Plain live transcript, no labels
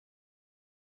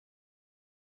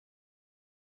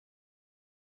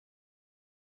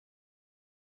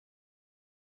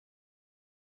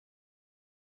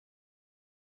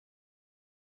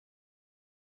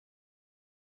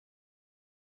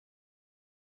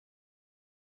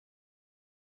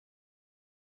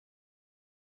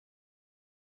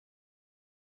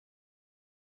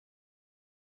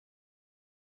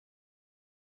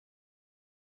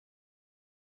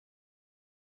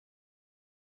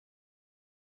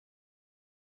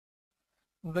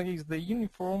there is the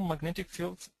uniform magnetic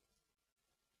field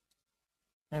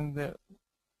and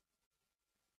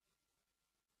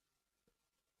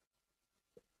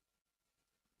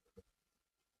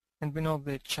we know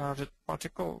the charged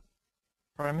particle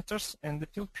parameters and the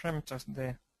field parameters,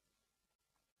 the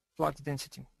flux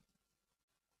density.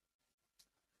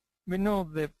 We know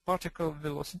the particle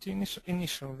velocity,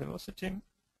 initial velocity,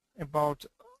 about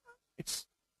it's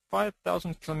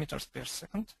 5,000 kilometers per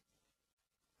second.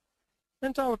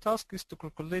 And our task is to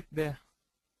calculate the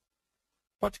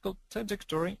particle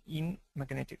trajectory in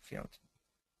magnetic field.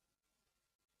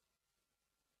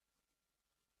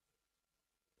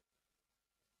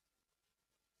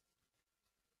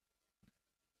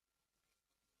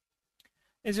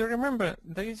 As you remember,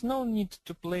 there is no need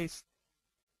to place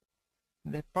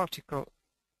the particle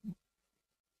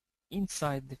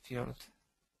inside the field.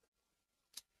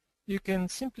 You can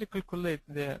simply calculate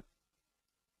the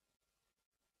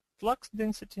flux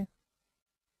density,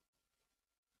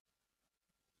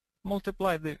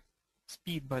 multiply the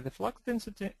speed by the flux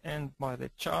density and by the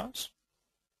charge,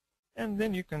 and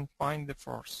then you can find the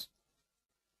force.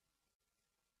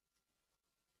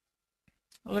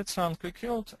 Let's run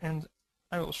QuickField and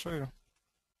I will show you.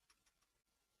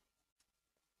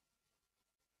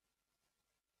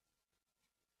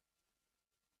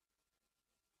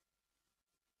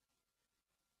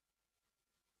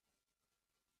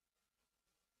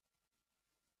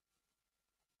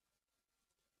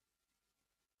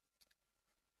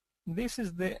 This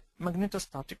is the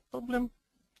magnetostatic problem,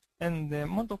 and the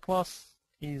model class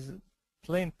is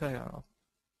plane parallel.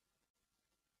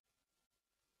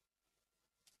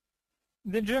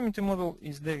 The geometry model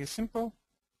is very simple.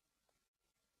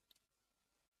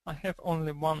 I have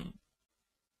only one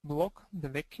block, the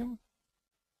vacuum.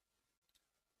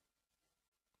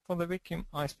 For the vacuum,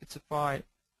 I specify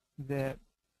the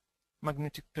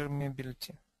magnetic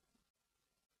permeability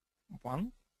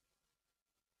 1.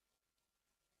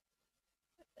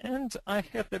 And I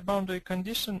have the boundary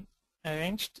condition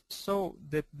arranged so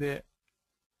that the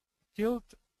field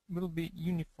will be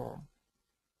uniform.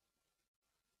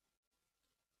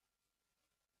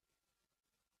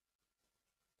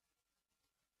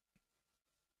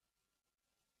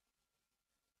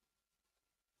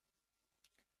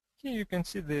 Here you can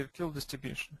see the field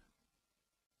distribution.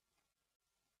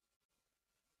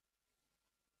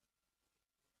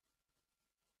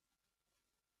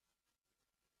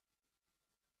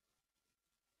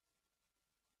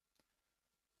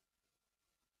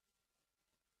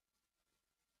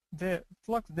 The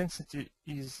flux density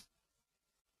is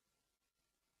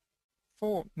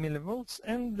 4 millivolts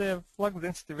and the flux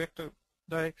density vector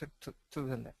directed to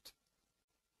the left.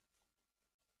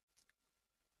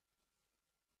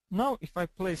 Now if I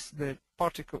place the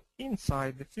particle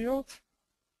inside the field,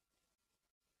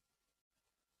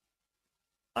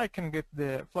 I can get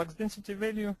the flux density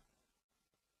value,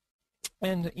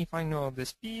 and if I know the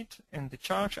speed and the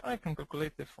charge, I can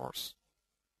calculate the force.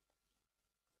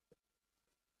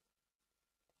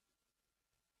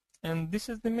 And this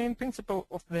is the main principle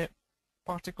of the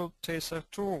particle tracer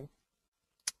tool.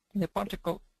 The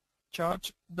particle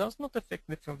charge does not affect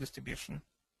the field distribution.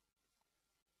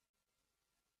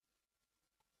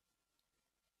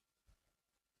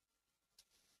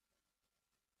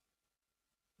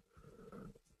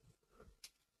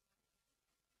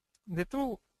 The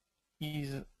tool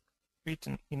is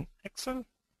written in Excel,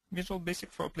 Visual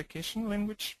Basic for Application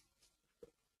language.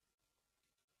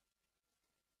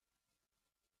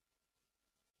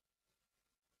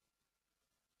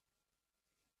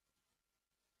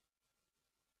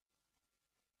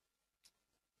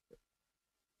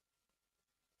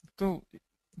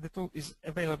 The tool is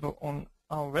available on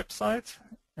our website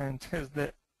and has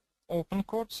the open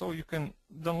code, so you can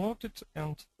download it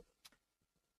and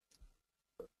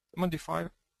modify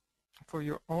for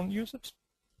your own usage.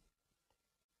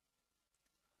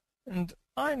 And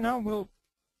I now will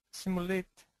simulate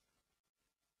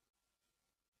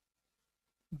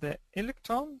the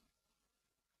electron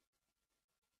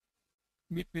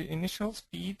with the initial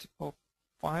speed of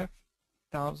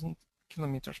 5,000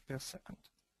 kilometers per second.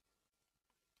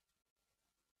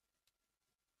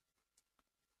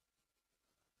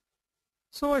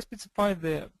 So I specify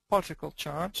the particle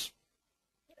charge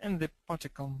and the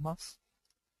particle mass,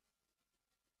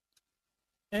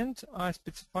 and I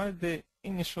specify the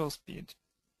initial speed.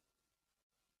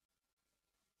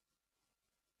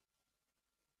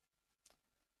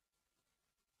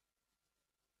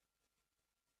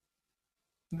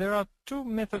 There are two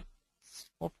methods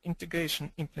of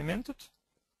integration implemented.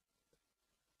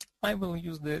 I will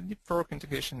use the deep fork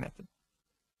integration method.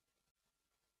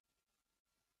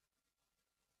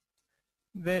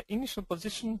 the initial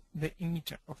position, the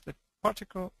emitter of the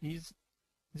particle is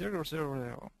 0, 0,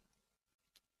 0.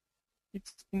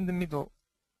 It's in the middle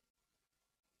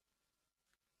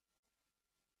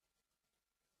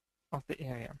of the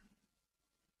area.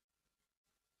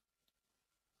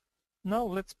 Now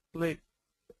let's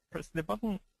press the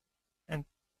button and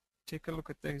take a look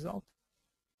at the result.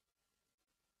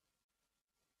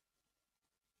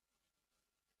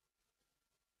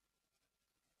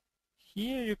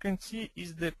 Here you can see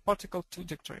is the particle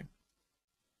trajectory.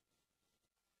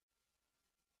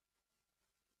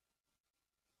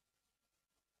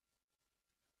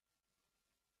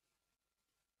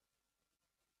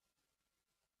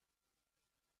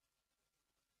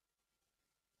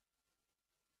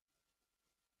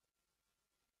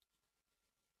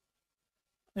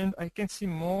 And I can see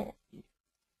more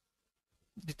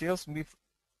details with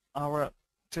our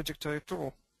trajectory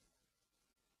tool.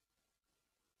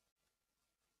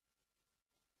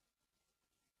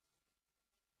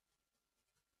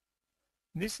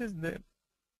 This is the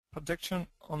projection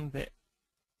on the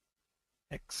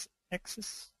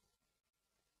x-axis.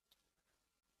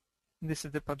 This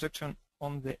is the projection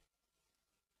on the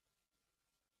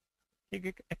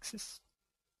y-axis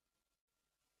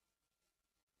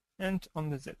and on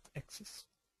the z-axis.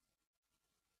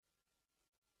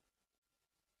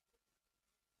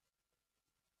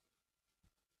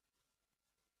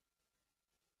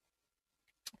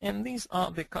 And these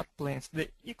are the cut planes, the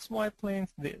XY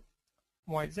planes, the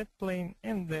YZ plane,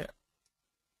 and the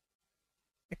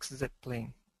XZ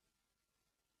plane.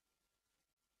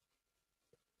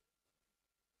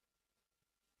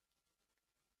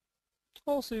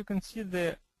 Also, you can see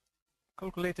the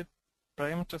calculated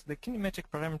parameters, the kinematic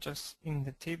parameters in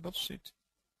the table sheet.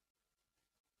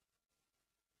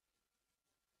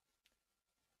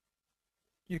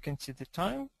 You can see the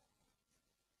time,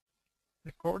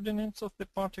 the coordinates of the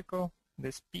particle,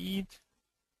 the speed,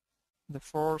 the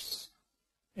force,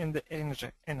 and the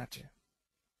energy.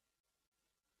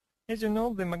 As you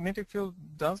know, the magnetic field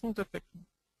doesn't affect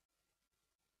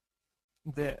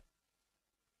the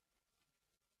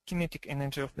kinetic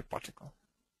energy of the particle.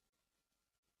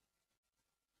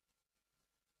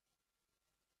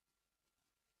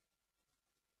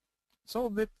 So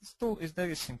this tool is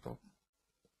very simple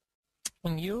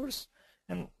in use,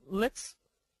 and let's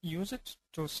use it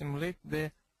to simulate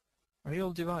the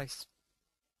real device.